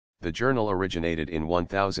The journal originated in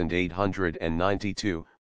 1892,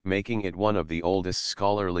 making it one of the oldest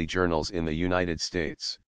scholarly journals in the United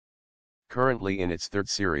States. Currently in its third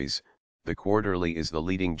series, the Quarterly is the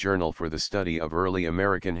leading journal for the study of early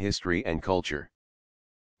American history and culture.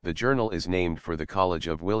 The journal is named for the College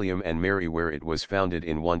of William and Mary where it was founded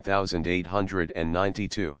in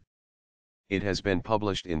 1892. It has been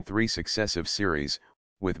published in 3 successive series,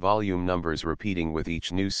 with volume numbers repeating with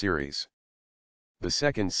each new series. The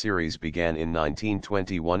second series began in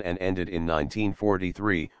 1921 and ended in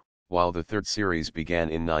 1943, while the third series began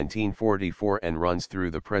in 1944 and runs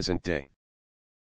through the present day.